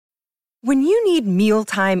When you need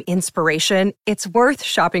mealtime inspiration, it's worth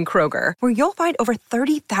shopping Kroger, where you'll find over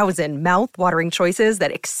 30,000 mouth-watering choices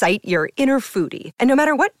that excite your inner foodie. And no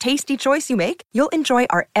matter what tasty choice you make, you'll enjoy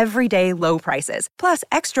our everyday low prices, plus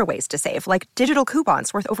extra ways to save, like digital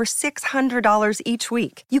coupons worth over $600 each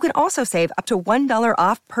week. You can also save up to $1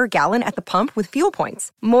 off per gallon at the pump with fuel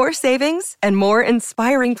points. More savings and more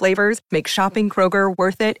inspiring flavors make shopping Kroger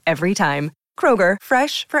worth it every time. Kroger,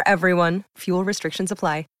 fresh for everyone. Fuel restrictions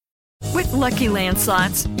apply. With Lucky Land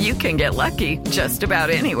Slots, you can get lucky just about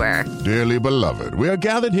anywhere. Dearly beloved, we are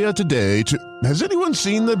gathered here today to... Has anyone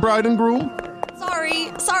seen the bride and groom?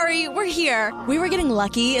 Sorry, we're here. We were getting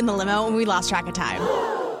lucky in the limo and we lost track of time.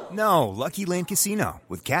 No, Lucky Land Casino,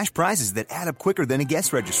 with cash prizes that add up quicker than a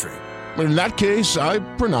guest registry. In that case, I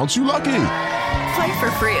pronounce you lucky. Play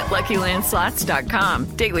for free at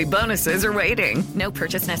LuckyLandSlots.com. Daily bonuses are waiting. No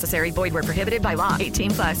purchase necessary. Void where prohibited by law.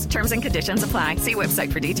 18+. Terms and conditions apply. See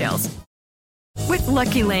website for details. With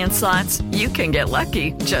Lucky Land Slots, you can get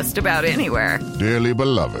lucky just about anywhere. Dearly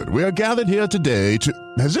beloved, we are gathered here today to...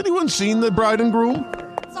 Has anyone seen the bride and groom?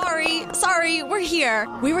 Sorry, we're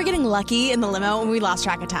here. We were getting lucky in the limo and we lost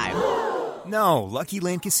track of time. No, Lucky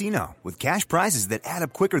Land Casino, with cash prizes that add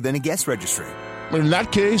up quicker than a guest registry. In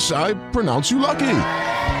that case, I pronounce you lucky.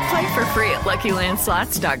 Play for free at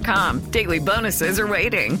LuckyLandSlots.com. Daily bonuses are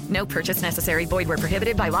waiting. No purchase necessary. Void where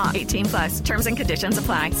prohibited by law. 18+. Terms and conditions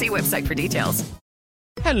apply. See website for details.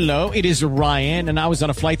 Hello, it is Ryan, and I was on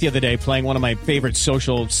a flight the other day playing one of my favorite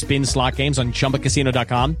social spin slot games on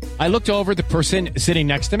ChumbaCasino.com. I looked over at the person sitting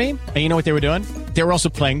next to me, and you know what they were doing? They were also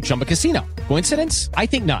playing Chumba Casino. Coincidence? I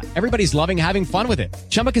think not. Everybody's loving having fun with it.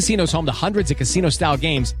 Chumba Casino is home to hundreds of casino-style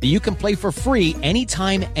games that you can play for free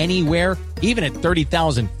anytime, anywhere, even at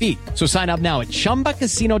 30,000 feet. So sign up now at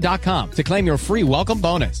ChumbaCasino.com to claim your free welcome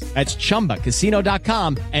bonus. That's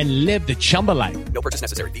ChumbaCasino.com and live the Chumba life. No purchase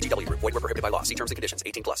necessary. VGW. Void where prohibited by law. See terms and conditions.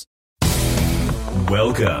 18+.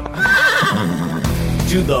 Welcome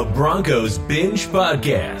to the Broncos Binge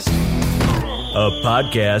Podcast, a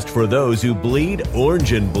podcast for those who bleed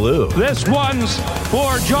orange and blue. This one's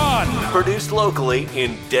for John. Produced locally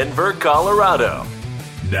in Denver, Colorado.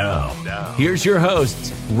 Now, here's your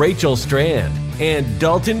hosts, Rachel Strand and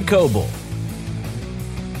Dalton Coble.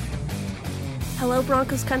 Hello,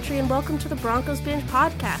 Broncos country, and welcome to the Broncos Binge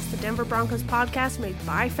Podcast, the Denver Broncos podcast made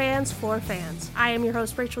by fans for fans. I am your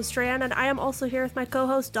host, Rachel Strand, and I am also here with my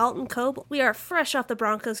co-host, Dalton Coble. We are fresh off the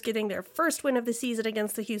Broncos getting their first win of the season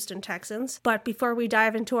against the Houston Texans. But before we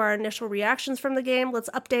dive into our initial reactions from the game, let's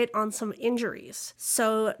update on some injuries.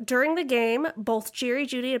 So, during the game, both Jerry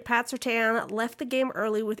Jeudy and Pat Surtain left the game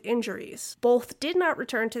early with injuries. Both did not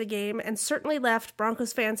return to the game and certainly left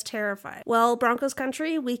Broncos fans terrified. Well, Broncos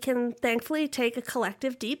country, we can thankfully take a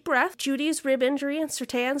collective deep breath. Jeudy's rib injury and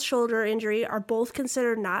Surtain's shoulder injury are both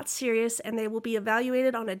considered not serious, and they will be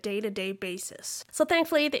evaluated on a day-to-day basis. So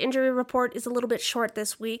thankfully, the injury report is a little bit short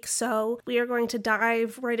this week, so we are going to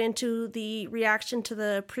dive right into the reaction to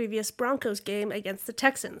the previous Broncos game against the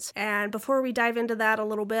Texans. And before we dive into that a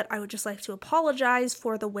little bit, I would just like to apologize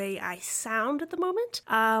for the way I sound at the moment.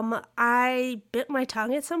 I bit my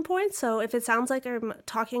tongue at some point, so if it sounds like I'm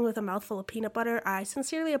talking with a mouthful of peanut butter, I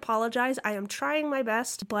sincerely apologize. I am trying my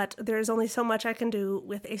best, but there's only so much I can do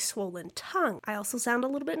with a swollen tongue. I also sound a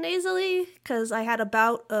little bit nasally because I had a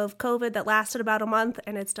bout of COVID that lasted about a month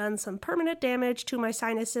and it's done some permanent damage to my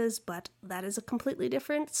sinuses, but that is a completely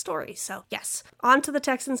different story. So yes, on to the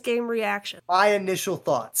Texans game reaction. My initial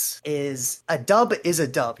thoughts is a dub is a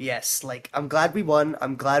dub. Yes, like I'm glad we won.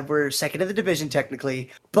 I'm glad we're second in the division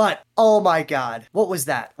technically, but oh my God, what was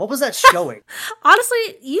that? What was that showing?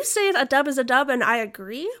 Honestly, you say a dub is a dub and I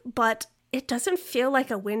agree, but it doesn't feel like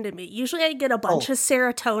a win to me. Usually I get a bunch of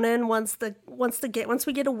serotonin once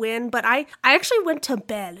we get a win, but I actually went to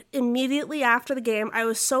bed immediately after the game. I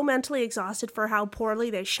was so mentally exhausted for how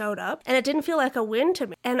poorly they showed up, and it didn't feel like a win to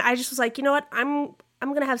me. And I just was like, you know what? I'm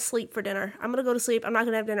going to have sleep for dinner. I'm going to go to sleep. I'm not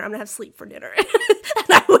going to have dinner. I'm going to have sleep for dinner. And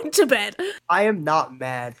I went to bed. I am not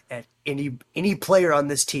mad at any player on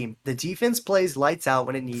this team. The defense plays lights out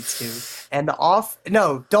when it needs to. And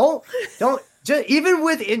don't. Even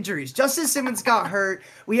with injuries, Justin Simmons got hurt.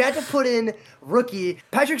 We had to put in rookie.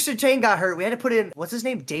 Patrick Surtain got hurt. We had to put in, what's his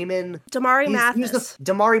name? Damari Mathis.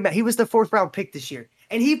 He was the 4th round pick this year.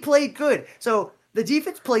 And he played good. So the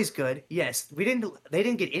defense plays good. Yes, they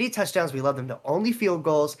didn't get any touchdowns. We love them to only field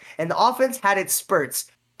goals. And the offense had its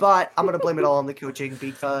spurts. But I'm going to blame it all on the coaching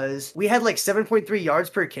because we had like 7.3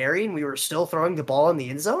 yards per carry and we were still throwing the ball in the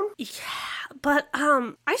end zone. Yeah. But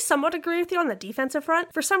I somewhat agree with you on the defensive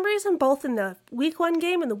front. For some reason, both in the week 1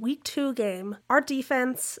 game and the week 2 game, our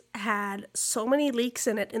defense had so many leaks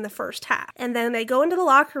in it in the first half. And then they go into the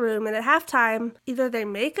locker room, and at halftime, either they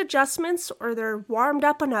make adjustments or they're warmed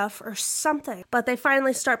up enough or something. But they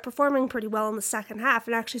finally start performing pretty well in the second half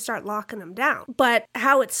and actually start locking them down. But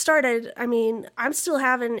how it started, I mean, I'm still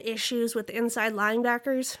having issues with the inside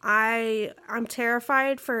linebackers. I'm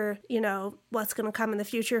terrified for, what's going to come in the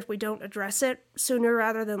future if we don't address it sooner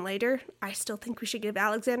rather than later. I still think we should give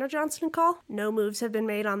Alexander Johnson a call. No moves have been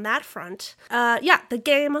made on that front. The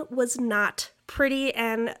game was not pretty,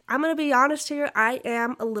 and I'm going to be honest here, I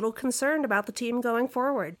am a little concerned about the team going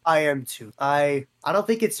forward. I am too. I don't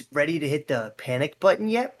think it's ready to hit the panic button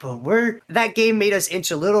yet, but that game made us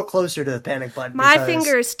inch a little closer to the panic button. My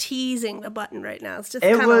finger is teasing the button right now. It's just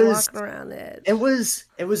kind of walking around it. It was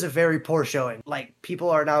a very poor showing. Like, people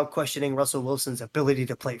are now questioning Russell Wilson's ability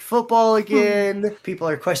to play football again. People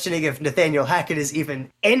are questioning if Nathaniel Hackett is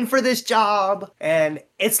even in for this job, and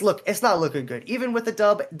it's not looking good. Even with the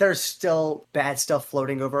dub, there's still bad stuff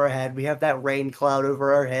floating over our head. We have that rain cloud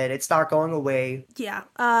over our head. It's not going away. Yeah,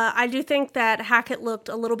 I do think that Hackett looked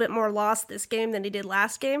a little bit more lost this game than he did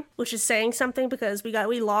last game, which is saying something because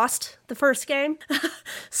we lost the first game.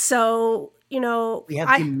 So, we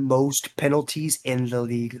have the most penalties in the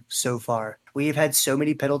league so far. We have had so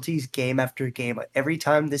many penalties game after game. Every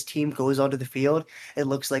time this team goes onto the field, it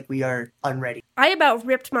looks like we are unready. I about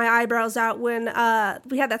ripped my eyebrows out when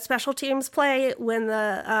we had that special teams play when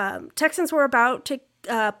the Texans were about to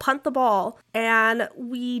punt the ball and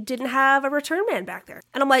we didn't have a return man back there.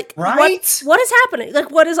 And I'm like, right? What is happening? Like,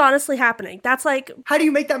 what is honestly happening? That's like... How do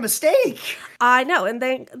you make that mistake? I know. And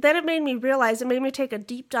then it made me realize, it made me take a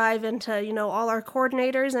deep dive into, all our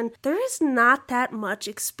coordinators, and there is not that much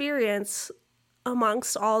experience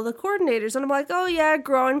amongst all the coordinators. And I'm like, oh yeah,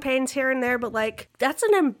 growing pains here and there, but like, that's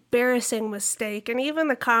an embarrassing mistake. And even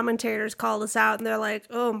the commentators called us out and they're like,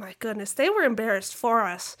 oh my goodness, they were embarrassed for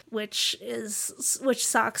us, which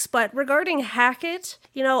sucks. But regarding Hackett,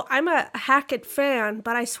 I'm a Hackett fan,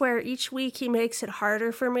 but I swear each week he makes it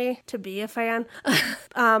harder for me to be a fan.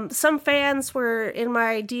 Some fans were in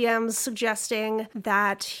my DMs suggesting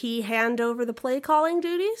that he hand over the play calling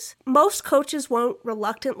duties. Most coaches won't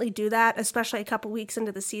reluctantly do that, especially couple weeks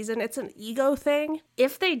into the season. It's an ego thing.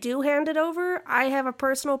 If they do hand it over, I have a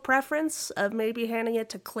personal preference of maybe handing it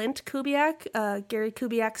to Clint Kubiak, Gary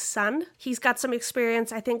Kubiak's son. He's got some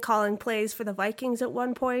experience, I think, calling plays for the Vikings at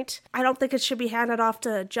one point. I don't think it should be handed off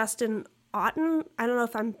to Justin Otten. I don't know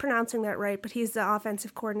if I'm pronouncing that right, but he's the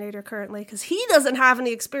offensive coordinator currently because he doesn't have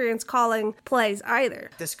any experience calling plays either.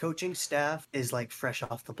 This coaching staff is like fresh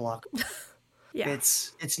off the block. Yeah.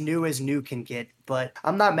 It's new as new can get, but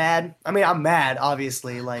I'm not mad. I mean, I'm mad,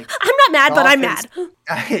 obviously. Like, I'm not mad, but I'm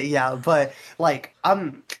mad. Yeah, but like,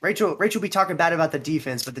 Rachel be talking bad about the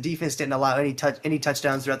defense, but the defense didn't allow any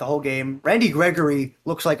touchdowns throughout the whole game. Randy Gregory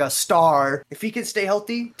looks like a star. If he can stay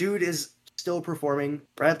healthy, dude is still performing.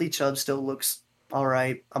 Bradley Chubb still looks all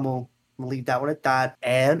right. I'm gonna leave that one at that.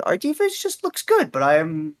 And our defense just looks good, but I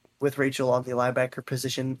am with Rachel on the linebacker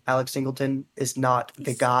position. Alex Singleton is not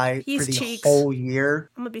the guy for the whole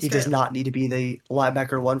year. He does not need to be the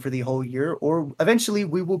linebacker one for the whole year, or eventually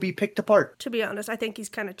we will be picked apart. To be honest, I think he's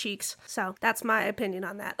kind of cheeks. So that's my opinion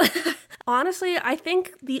on that. Honestly, I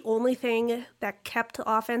think the only thing that kept the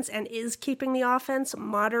offense and is keeping the offense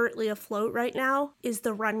moderately afloat right now is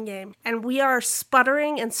the run game. And we are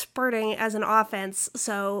sputtering and spurting as an offense,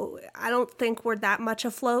 so I don't think we're that much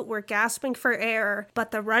afloat. We're gasping for air,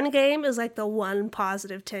 but the run game is like the one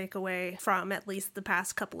positive takeaway from at least the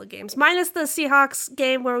past couple of games. Minus the Seahawks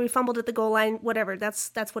game where we fumbled at the goal line, whatever,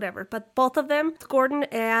 that's whatever. But both of them, Gordon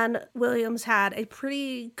and Williams, had a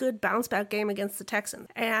pretty good bounce back game against the Texans.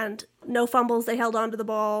 And no fumbles, they held onto the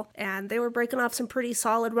ball, and they were breaking off some pretty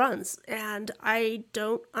solid runs. And I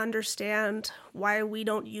don't understand why we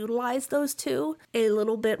don't utilize those two a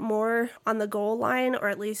little bit more on the goal line, or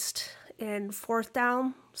at least in fourth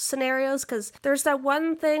down scenarios, because there's that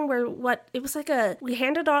one thing where we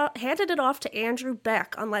handed it off to Andrew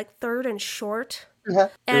Beck on like 3rd and short. Yeah.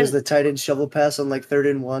 It was the tight end shovel pass on like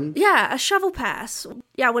 3rd and 1. Yeah, a shovel pass.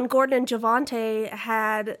 Yeah, when Gordon and Javonte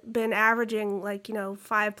had been averaging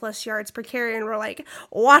 5+ yards per carry, and we're like,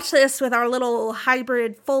 watch this with our little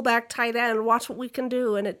hybrid fullback tight end, watch what we can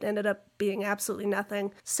do, and it ended up being absolutely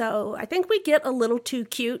nothing. So I think we get a little too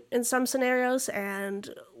cute in some scenarios,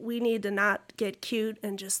 and we need to not get cute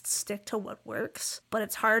and just stick to what works. But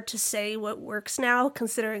it's hard to say what works now,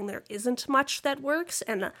 considering there isn't much that works,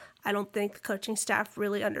 and I don't think the coaching staff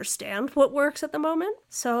really understand what works at the moment.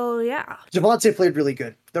 So, yeah. Javonte played really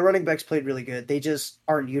good. The running backs played really good. They just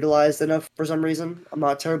aren't utilized enough for some reason. I'm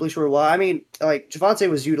not terribly sure why. I mean, like, Javonte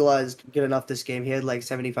was utilized good enough this game. He had like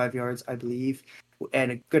 75 yards, I believe,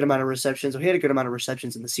 and a good amount of receptions. So he had a good amount of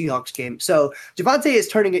receptions in the Seahawks game. So Javonte is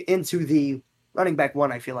turning it into the running back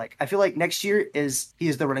one, I feel like. I feel like next year he is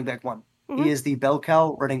the running back one. He is the bell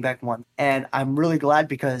cow running back one. And I'm really glad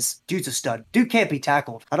because dude's a stud. Dude can't be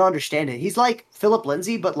tackled. I don't understand it. He's like Philip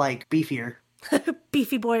Lindsay, but like beefier.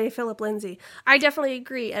 Beefy boy Philip Lindsay. I definitely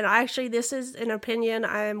agree. And actually, this is an opinion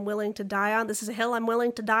I'm willing to die on. This is a hill I'm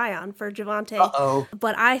willing to die on for Javonte. Uh-oh.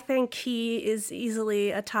 But I think he is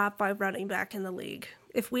easily a top 5 running back in the league.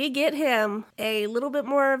 If we get him a little bit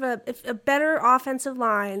more of a better offensive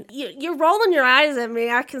line, you're rolling your eyes at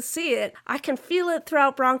me. I can see it. I can feel it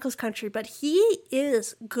throughout Broncos country, but he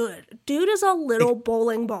is good. Dude is a little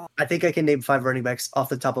bowling ball. I think I can name 5 running backs off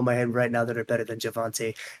the top of my head right now that are better than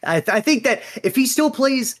Javonte. I think that if he still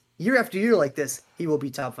plays year after year like this, he will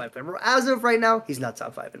be top 5. But as of right now, he's not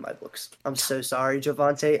top 5 in my books. I'm so sorry,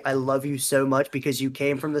 Javonte. I love you so much because you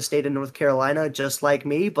came from the state of North Carolina just like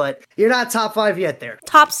me, but you're not top 5 yet there.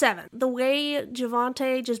 Top 7. The way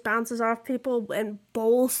Javonte just bounces off people and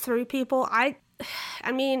bowls through people, I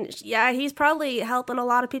mean, yeah, he's probably helping a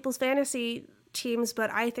lot of people's fantasy teams, but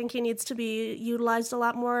I think he needs to be utilized a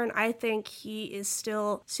lot more, and I think he is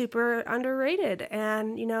still super underrated.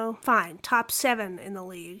 And, fine, top 7 in the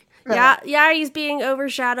league. Yeah, he's being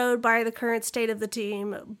overshadowed by the current state of the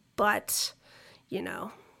team, but,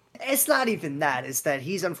 It's not even that. It's that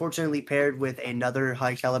he's unfortunately paired with another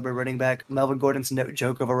high-caliber running back. Melvin Gordon's no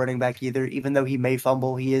joke of a running back either. Even though he may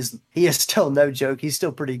fumble, he is still no joke. He's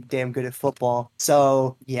still pretty damn good at football.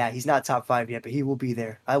 So, yeah, he's not top 5 yet, but he will be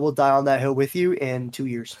there. I will die on that hill with you in 2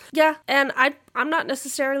 years. Yeah, and I'm not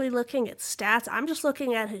necessarily looking at stats. I'm just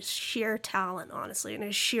looking at his sheer talent, honestly, and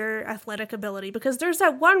his sheer athletic ability. Because there's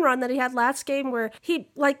that one run that he had last game where he,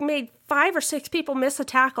 made 5 or 6 people miss a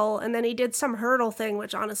tackle, and then he did some hurdle thing,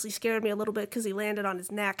 which honestly scared me a little bit because he landed on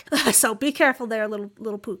his neck. So be careful there, little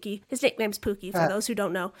Pookie. His nickname's Pookie, for those who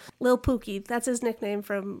don't know. Lil Pookie, that's his nickname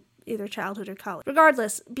from either childhood or college.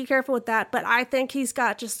 Regardless, be careful with that, but I think he's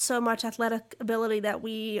got just so much athletic ability that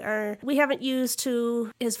we haven't used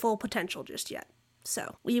to his full potential just yet.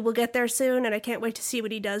 So we will get there soon, and I can't wait to see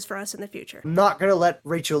what he does for us in the future. I'm not going to let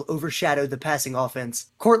Rachel overshadow the passing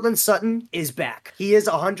offense. Courtland Sutton is back. He is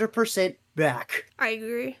 100% back. I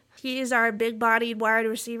agree. He is our big-bodied wide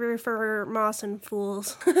receiver for Moss and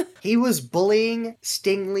Fools. He was bullying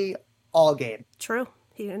Stingley all game. True.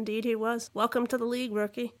 Indeed he was. Welcome to the league,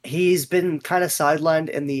 rookie. He's been kind of sidelined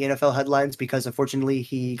in the NFL headlines because unfortunately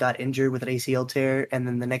he got injured with an ACL tear, and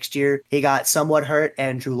then the next year he got somewhat hurt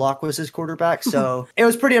and Drew Lock was his quarterback. So it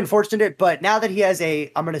was pretty unfortunate, but now that he has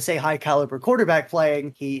I'm going to say high caliber quarterback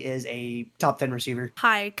playing, he is a top 10 receiver.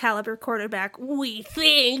 High caliber quarterback, we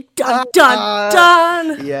think. Dun dun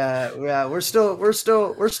dun. Yeah, we're still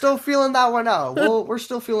feeling that one out. We're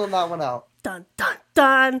still feeling that one out. Dun, dun,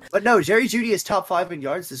 dun. But no, Jerry Jeudy is top 5 in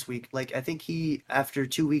yards this week. I think after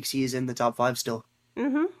 2 weeks, he is in the top 5 still.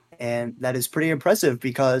 Mm-hmm. And that is pretty impressive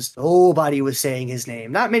because nobody was saying his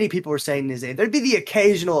name. Not many people were saying his name. There'd be the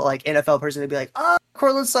occasional NFL person that'd be like,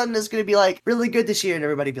 Courtland Sutton is going to be really good this year. And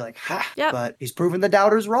everybody'd be like, ha. Yep. But he's proven the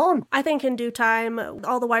doubters wrong. I think in due time,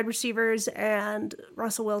 all the wide receivers and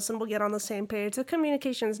Russell Wilson will get on the same page. The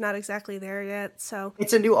communication's not exactly there yet. So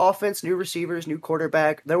it's a new offense, new receivers, new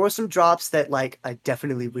quarterback. There were some drops that I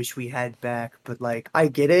definitely wish we had back. But I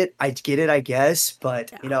get it, I guess.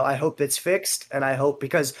 But, I hope it's fixed. And I hope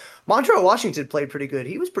because Montrell Washington played pretty good.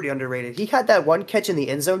 He was pretty underrated. He had that one catch in the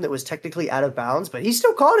end zone that was technically out of bounds, but he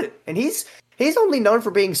still caught it. And he's only known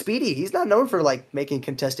for being speedy. He's not known for making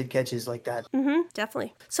contested catches like that. Mm-hmm,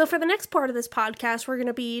 definitely. So for the next part of this podcast, we're going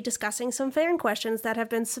to be discussing some fan questions that have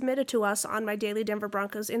been submitted to us on my Daily Denver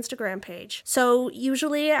Broncos Instagram page. So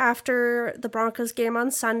usually after the Broncos game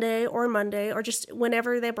on Sunday or Monday, or just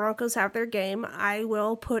whenever the Broncos have their game, I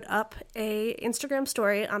will put up a Instagram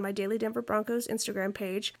story on my Daily Denver Broncos Instagram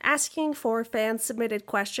page asking for fan submitted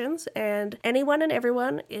questions, and anyone and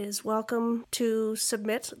everyone is welcome to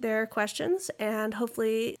submit their questions, and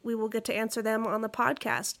hopefully we will get to answer them on the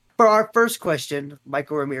podcast. For our first question,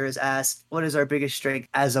 Michael Ramirez asked, what is our biggest strength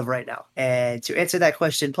as of right now? And to answer that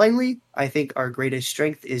question plainly, I think our greatest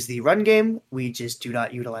strength is the run game. We just do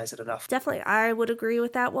not utilize it enough. Definitely. I would agree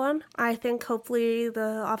with that one. I think hopefully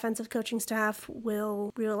the offensive coaching staff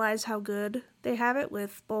will realize how good they have it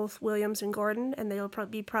with both Williams and Gordon, and they'll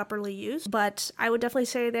be properly used. But I would definitely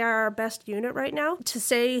say they're our best unit right now. To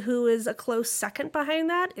say who is a close second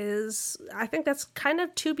behind that is, I think that's kind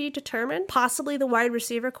of to be determined. Possibly the wide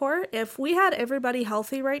receiver core. If we had everybody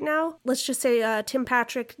healthy right now, let's just say Tim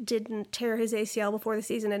Patrick didn't tear his ACL before the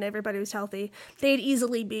season and everybody was healthy, they'd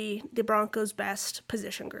easily be the Broncos' best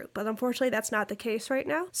position group. But unfortunately, that's not the case right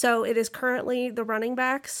now. So it is currently the running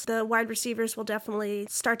backs. The wide receivers will definitely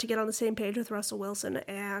start to get on the same page with Russell Wilson,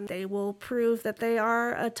 and they will prove that they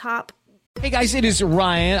are a top. Hey guys, it is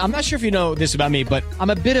Ryan. I'm not sure if you know this about me, but I'm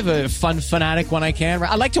a bit of a fun fanatic when I can.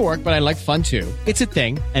 I like to work, but I like fun too. It's a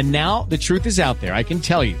thing. And now the truth is out there. I can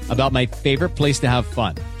tell you about my favorite place to have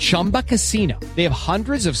fun. Chumba Casino. They have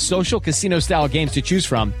hundreds of social casino style games to choose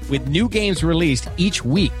from with new games released each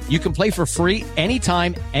week. You can play for free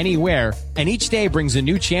anytime, anywhere. And each day brings a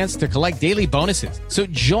new chance to collect daily bonuses. So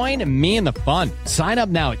join me in the fun. Sign up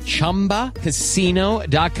now at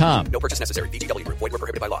ChumbaCasino.com. No purchase necessary. VGW. Void where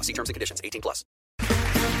prohibited by law. See terms and conditions. 18+.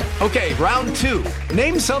 Okay, round two.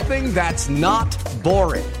 Name something that's not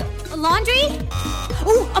boring. A laundry?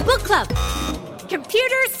 Ooh, a book club.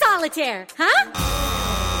 Computer solitaire, huh?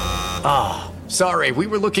 Ah, sorry. We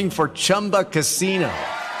were looking for Chumba Casino.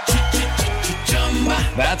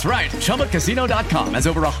 That's right. ChumbaCasino.com has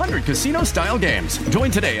over 100 casino-style games.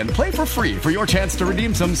 Join today and play for free for your chance to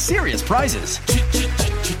redeem some serious prizes.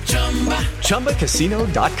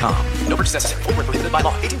 ChumbaCasino.com. No purchase necessary. Void where prohibited by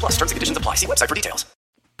law. 18+. Terms and conditions apply. See website for details.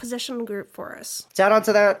 Position group for us. To add on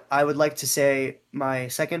to that, I would like to say my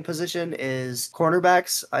second position is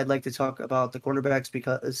cornerbacks. I'd like to talk about the cornerbacks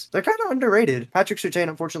because they're kind of underrated. Patrick Surtain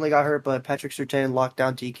unfortunately got hurt, but Patrick Surtain locked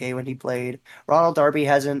down DK when he played. Ronald Darby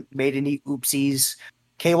hasn't made any oopsies.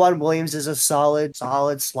 K'Wan Williams is a solid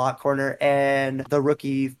slot corner, and the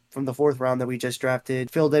rookie from the 4th round that we just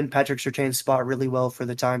drafted filled in Patrick Surtain's spot really well for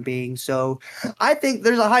the time being. So I think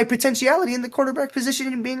there's a high potentiality in the quarterback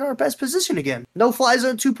position in being our best position again. No fly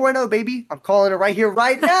zone 2.0, baby. I'm calling it right here,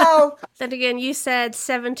 right now. Then again, you said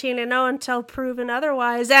 17-0 until proven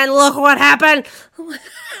otherwise, and look what happened.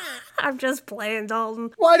 I'm just playing,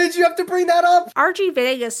 Dalton. Why did you have to bring that up? RG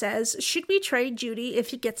Vega says, should we trade Jeudy if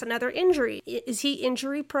he gets another injury? Is he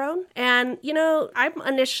injury prone? And, I'm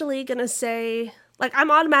initially going to say...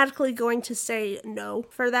 I'm automatically going to say no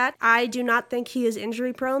for that. I do not think he is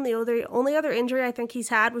injury prone. The only other injury I think he's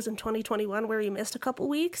had was in 2021 where he missed a couple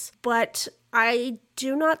weeks. But I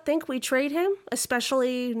do not think we trade him,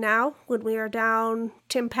 especially now when we are down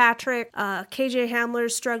Tim Patrick. KJ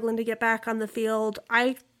Hamler's struggling to get back on the field.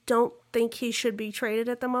 I don't think he should be traded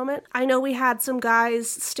at the moment. I know we had some guys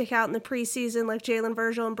stick out in the preseason like Jalen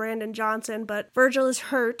Virgil and Brandon Johnson, but Virgil is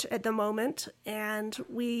hurt at the moment, and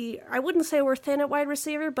I wouldn't say we're thin at wide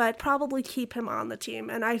receiver, but probably keep him on the team,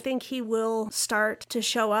 and I think he will start to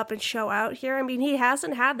show up and show out here. I mean, he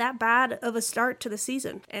hasn't had that bad of a start to the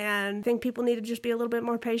season, and I think people need to just be a little bit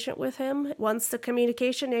more patient with him. Once the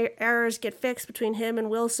communication errors get fixed between him and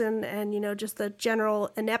Wilson and, just the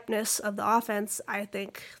general ineptness of the offense, I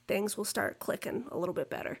think things will start clicking a little bit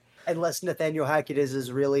better. Unless Nathaniel Hackett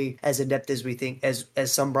is really as inept as we think, as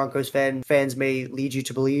some Broncos fans may lead you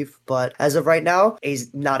to believe. But as of right now,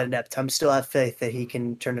 he's not inept. I'm still have faith that he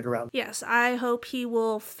can turn it around. Yes, I hope he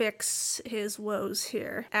will fix his woes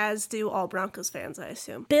here, as do all Broncos fans, I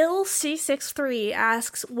assume. Bill C63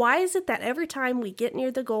 asks, why is it that every time we get near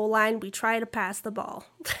the goal line, we try to pass the ball?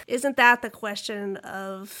 Isn't that the question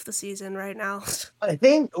of the season right now? I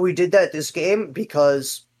think we did that this game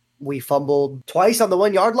because we fumbled twice on the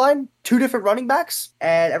 1 yard line, 2 different running backs,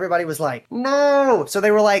 and everybody was like, no. So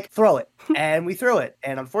they were like, throw it. And we threw it.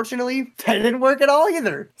 And unfortunately, that didn't work at all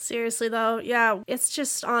either. Seriously, though, yeah, it's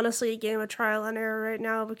just honestly a game of trial and error right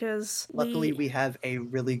now because luckily we have a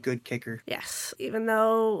really good kicker. Yes, even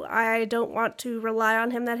though I don't want to rely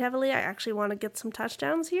on him that heavily, I actually want to get some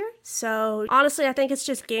touchdowns here. So honestly, I think it's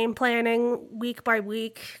just game planning week by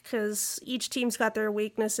week because each team's got their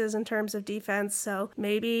weaknesses in terms of defense. So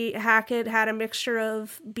maybe Hackett had a mixture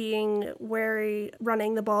of being wary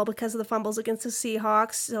running the ball because of the fumbles against the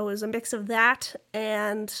Seahawks. So it was a mix of that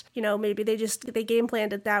and, maybe they game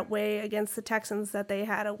planned it that way against the Texans that they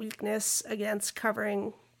had a weakness against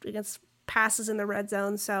covering against passes in the red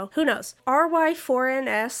zone. So who knows?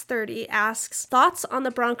 RY4NS30 asks, thoughts on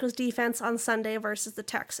the Broncos defense on Sunday versus the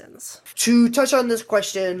Texans? To touch on this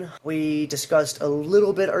question we discussed a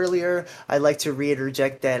little bit earlier, I'd like to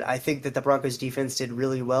reiterate that I think that the Broncos defense did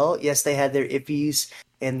really well. Yes, they had their iffies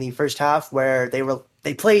in the first half where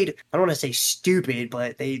they played, I don't want to say stupid,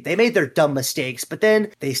 but they made their dumb mistakes, but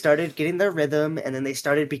then they started getting their rhythm, and then they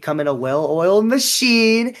started becoming a well-oiled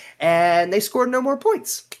machine, and they scored no more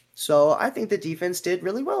points. So I think the defense did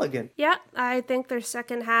really well again. Yeah, I think their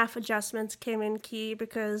second half adjustments came in key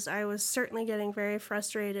because I was certainly getting very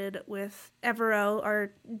frustrated with Evero,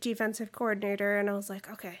 our defensive coordinator, and I was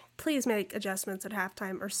like, okay, please make adjustments at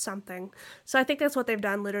halftime or something. So I think that's what they've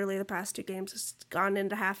done literally the past 2 games, is gone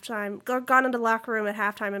into the locker room at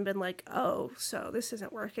halftime and been like, oh, so this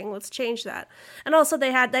isn't working, let's change that. And also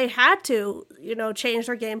they had to, change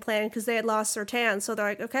their game plan because they had lost Surtain, so they're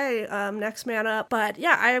like, okay, next man up. But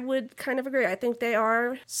yeah, I would kind of agree. I think they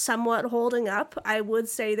are somewhat holding up. I would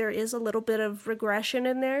say there is a little bit of regression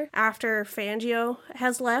in there after Fangio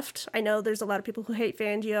has left. I know there's a lot of people who hate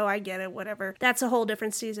Fangio. I get it, whatever. That's a whole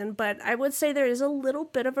different season. But I would say there is a little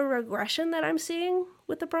bit of a regression that I'm seeing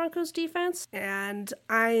with the Broncos defense. And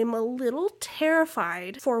I'm a little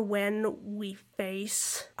terrified for when we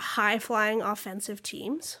face high-flying offensive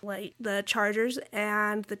teams like the Chargers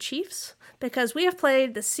and the Chiefs, because we have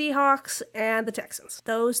played the Seahawks and the Texans.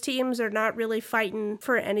 Those teams are not really fighting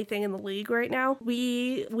for anything in the league right now.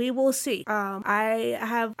 We will see.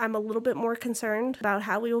 I'm a little bit more concerned about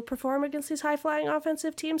how we will perform against these high-flying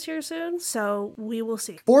offensive teams here soon, so we will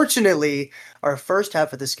see. Fortunately, our first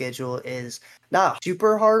half of the schedule is not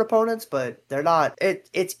super hard opponents, but they're not.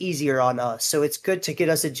 It's easier on us, so it's good to get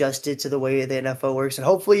us adjusted to the way the NFL works, and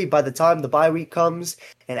hopefully by the time the bye week comes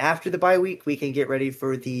and after the bye week, we can get ready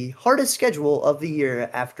for the hardest schedule of the year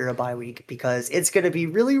after a bye week, because it's going to be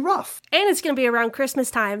really rough. And it's going to be around Christmas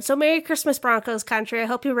time, so Merry Christmas, Broncos country. I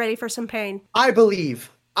hope you're ready for some pain. I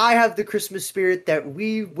believe I have the Christmas spirit that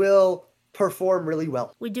we will perform really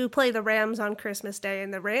well. We do play the Rams on Christmas Day,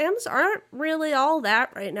 and the Rams aren't really all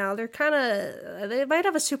that right now. They might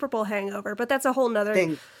have a Super Bowl hangover, but that's a whole nother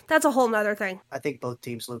thing. I think both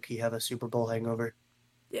teams low-key have a Super Bowl hangover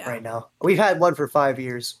right now. We've had one for 5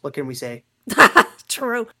 years. What can we say?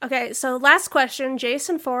 True. Okay, so last question.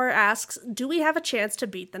 Jason 4 asks, do we have a chance to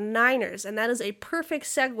beat the Niners? And that is a perfect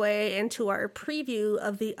segue into our preview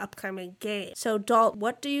of the upcoming game. So, Dalt,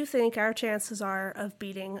 what do you think our chances are of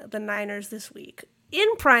beating the Niners this week in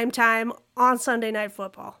primetime on Sunday Night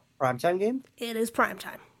Football? Primetime game? It is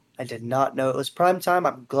primetime. I did not know it was primetime.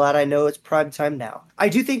 I'm glad I know it's primetime now. I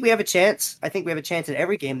do think we have a chance. I think we have a chance in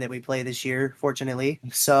every game that we play this year, fortunately.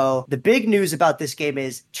 So the big news about this game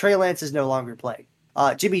is Trey Lance is no longer playing.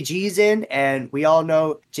 Jimmy G's in, and we all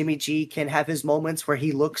know Jimmy G can have his moments where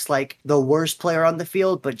he looks like the worst player on the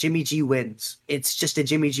field, but Jimmy G wins. It's just a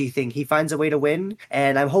Jimmy G thing. He finds a way to win,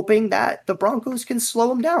 and I'm hoping that the Broncos can slow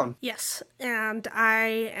him down. Yes, and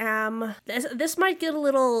this might get a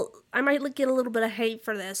little... I might get a little bit of hate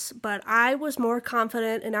for this, but I was more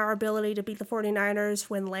confident in our ability to beat the 49ers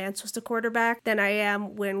when Lance was the quarterback than I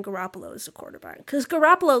am when Garoppolo is the quarterback. Because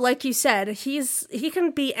Garoppolo, like you said, he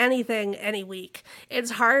can be anything any week.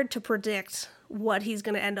 It's hard to predict what he's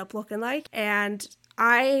going to end up looking like, and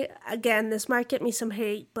this might get me some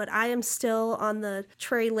hate, but I am still on the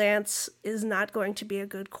Trey Lance is not going to be a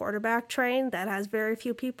good quarterback train that has very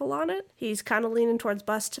few people on it. He's kind of leaning towards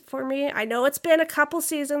bust for me. I know it's been a couple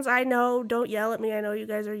seasons. I know, don't yell at me. I know you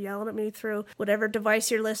guys are yelling at me through whatever device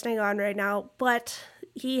you're listening on right now, but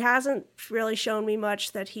he hasn't really shown me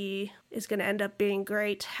much that he is going to end up being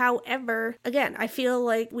great. However, again, I feel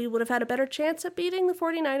like we would have had a better chance at beating the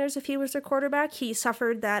 49ers if he was their quarterback. He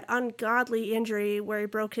suffered that ungodly injury where he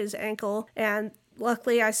broke his ankle, and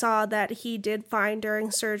luckily I saw that he did fine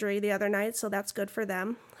during surgery the other night, so that's good for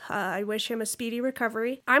them. I wish him a speedy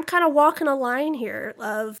recovery. I'm kind of walking a line here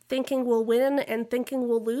of thinking we'll win and thinking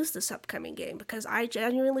we'll lose this upcoming game because I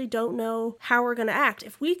genuinely don't know how we're going to act.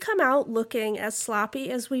 If we come out looking as sloppy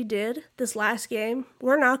as we did this last game,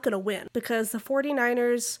 we're not going to win because the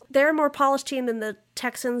 49ers, they're a more polished team than the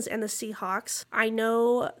Texans and the Seahawks. I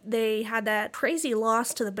know they had that crazy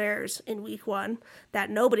loss to the Bears in week 1 that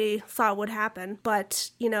nobody thought would happen, but,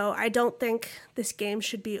 I don't think this game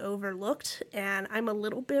should be overlooked, and I'm a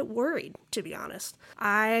little bit worried, to be honest.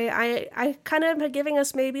 I kind of am giving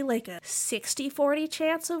us maybe like a 60-40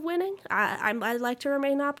 chance of winning. I'd like to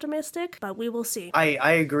remain optimistic, but we will see.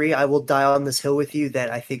 I agree. I will die on this hill with you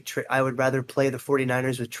that I think I would rather play the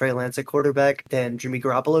 49ers with Trey Lance at quarterback than Jimmy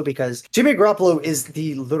Garoppolo, because Jimmy Garoppolo is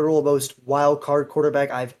the literal most wild card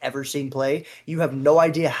quarterback I've ever seen play. You have no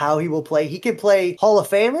idea how he will play. He can play Hall of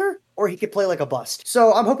Famer, or he could play like a bust.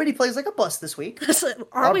 So I'm hoping he plays like a bust this week.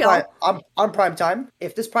 Are we all? On primetime.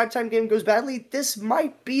 If this primetime game goes badly, this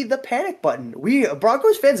might be the panic button.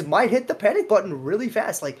 Broncos fans might hit the panic button really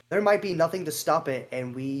fast. Like, there might be nothing to stop it,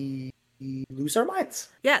 and we we lose our minds.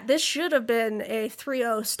 Yeah, this should have been a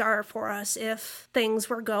 3-0 start for us if things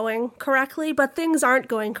were going correctly, but things aren't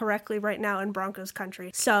going correctly right now in Broncos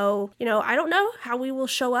country. So, I don't know how we will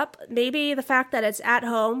show up. Maybe the fact that it's at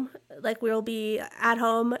home, like we'll be at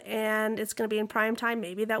home and it's going to be in prime time,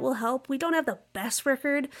 maybe that will help. We don't have the best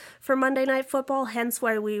record for Monday Night Football, hence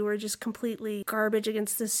why we were just completely garbage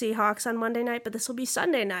against the Seahawks on Monday night, but this will be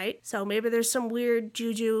Sunday night. So maybe there's some weird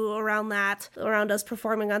juju around us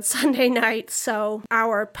performing on Sunday night. So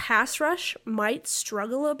our pass rush might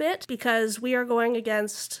struggle a bit because we are going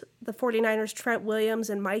against the 49ers' Trent Williams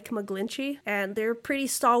and Mike McGlinchey, and they're pretty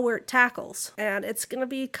stalwart tackles, and it's going to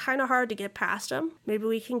be kind of hard to get past them. Maybe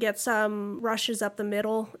we can get some rushes up the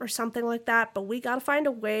middle or something like that, but we got to find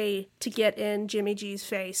a way to get in Jimmy G's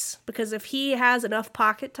face, because if he has enough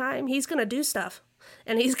pocket time, he's going to do stuff.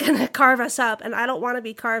 And he's going to carve us up. And I don't want to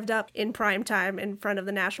be carved up in prime time in front of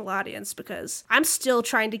the national audience, because I'm still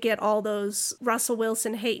trying to get all those Russell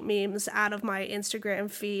Wilson hate memes out of my Instagram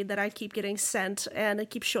feed that I keep getting sent, and it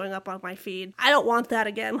keeps showing up on my feed. I don't want that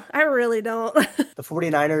again. I really don't. The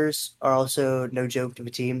 49ers are also no joke of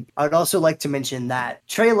a team. I would also like to mention that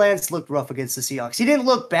Trey Lance looked rough against the Seahawks. He didn't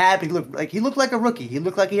look bad, but he looked like a rookie. He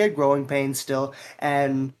looked like he had growing pains still.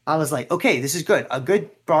 And I was like, okay, this is good. A good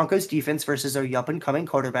Broncos defense versus a up-and-coming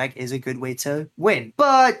quarterback is a good way to win.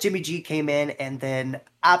 But Jimmy G came in and then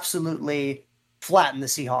absolutely flattened the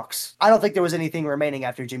Seahawks. I don't think there was anything remaining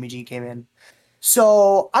after Jimmy G came in.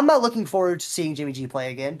 So I'm not looking forward to seeing Jimmy G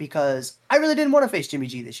play again, because I really didn't want to face Jimmy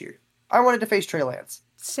G this year. I wanted to face Trey Lance.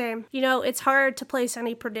 Same. It's hard to place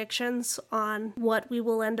any predictions on what we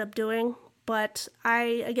will end up doing. But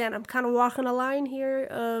I'm kind of walking a line here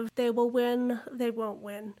of they will win, they won't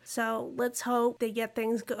win. So let's hope they get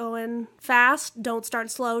things going fast. Don't start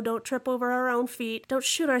slow. Don't trip over our own feet. Don't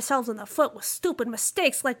shoot ourselves in the foot with stupid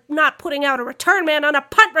mistakes like not putting out a return man on a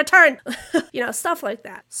punt return. Stuff like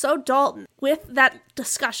that. So Dalton, with that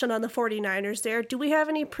discussion on the 49ers there, do we have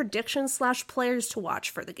any predictions / players to watch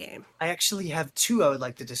for the game? I actually have two I would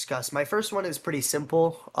like to discuss. My first one is pretty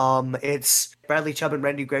simple. It's Bradley Chubb and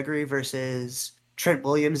Randy Gregory versus Trent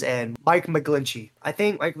Williams and Mike McGlinchey. I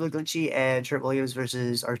think Mike McGlinchey and Trent Williams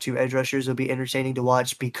versus our two edge rushers will be entertaining to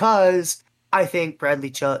watch, because I think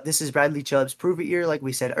this is Bradley Chubb's prove it year, like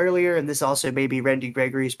we said earlier, and this also may be Randy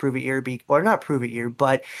Gregory's prove it year, or not prove it year,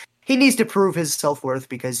 but he needs to prove his self-worth,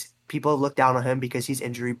 because people look down on him because he's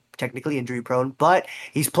technically injury prone, but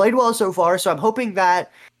he's played well so far, so I'm hoping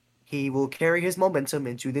that he will carry his momentum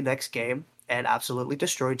into the next game and absolutely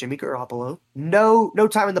destroy Jimmy Garoppolo. No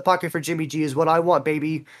time in the pocket for Jimmy G is what I want,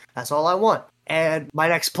 baby. That's all I want. And my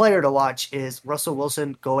next player to watch is Russell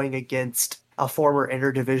Wilson going against a former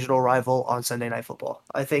interdivisional rival on Sunday Night Football.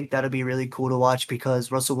 I think that'll be really cool to watch,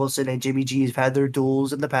 because Russell Wilson and Jimmy G have had their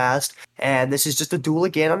duels in the past, and this is just a duel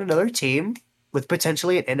again on another team with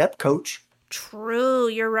potentially an inept coach. True,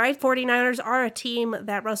 you're right. 49ers are a team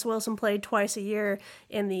that Russell Wilson played twice a year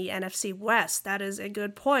in the NFC West. That is a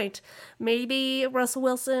good point. Maybe Russell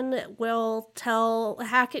Wilson will tell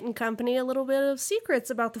Hackett and company a little bit of secrets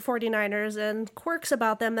about the 49ers and quirks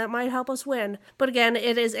about them that might help us win. But again,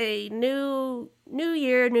 it is a new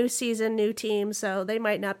year, new season, new team, so they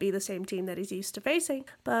might not be the same team that he's used to facing.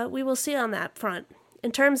 But we will see on that front.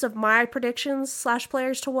 In terms of my predictions /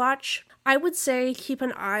 players to watch, I would say keep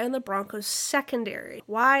an eye on the Broncos secondary.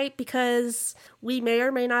 Why? Because we may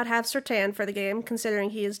or may not have Surtain for the game,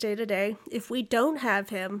 considering he is day-to-day. If we don't have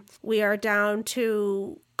him, we are down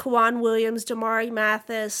to Kwan Williams, Damari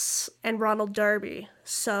Mathis, and Ronald Darby.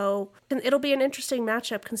 So it'll be an interesting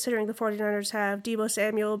matchup, considering the 49ers have Deebo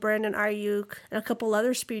Samuel, Brandon Ayuk, and a couple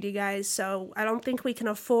other speedy guys. So I don't think we can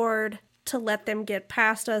afford to let them get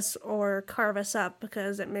past us or carve us up,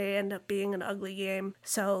 because it may end up being an ugly game.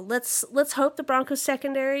 So let's hope the Broncos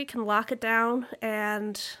secondary can lock it down.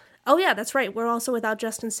 And oh yeah, that's right, we're also without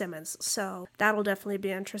Justin Simmons, so that'll definitely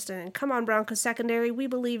be interesting. Come on, Broncos secondary, we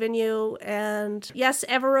believe in you. And yes,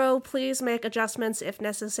 Evero, please make adjustments if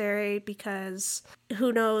necessary, because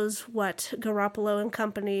who knows what Garoppolo and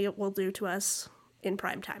company will do to us in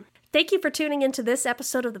prime time. Thank you for tuning into this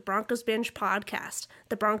episode of the Broncos Binge Podcast.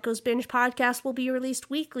 The Broncos Binge Podcast will be released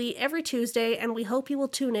weekly every Tuesday, and we hope you will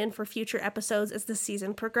tune in for future episodes as the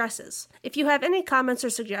season progresses. If you have any comments or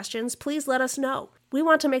suggestions, please let us know. We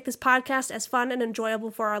want to make this podcast as fun and enjoyable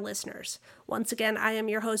for our listeners. Once again, I am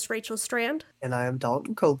your host, Rachel Strand. And I am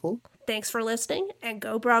Dalton Copel. Thanks for listening, and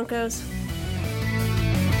go Broncos.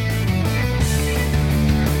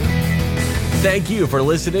 Thank you for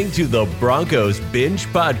listening to the Broncos Binge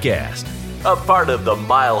Podcast, a part of the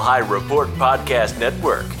Mile High Report Podcast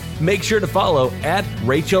Network. Make sure to follow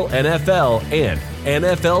 @RachelNFL and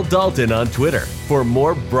NFL Dalton on Twitter for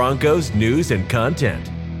more Broncos news and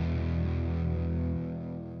content.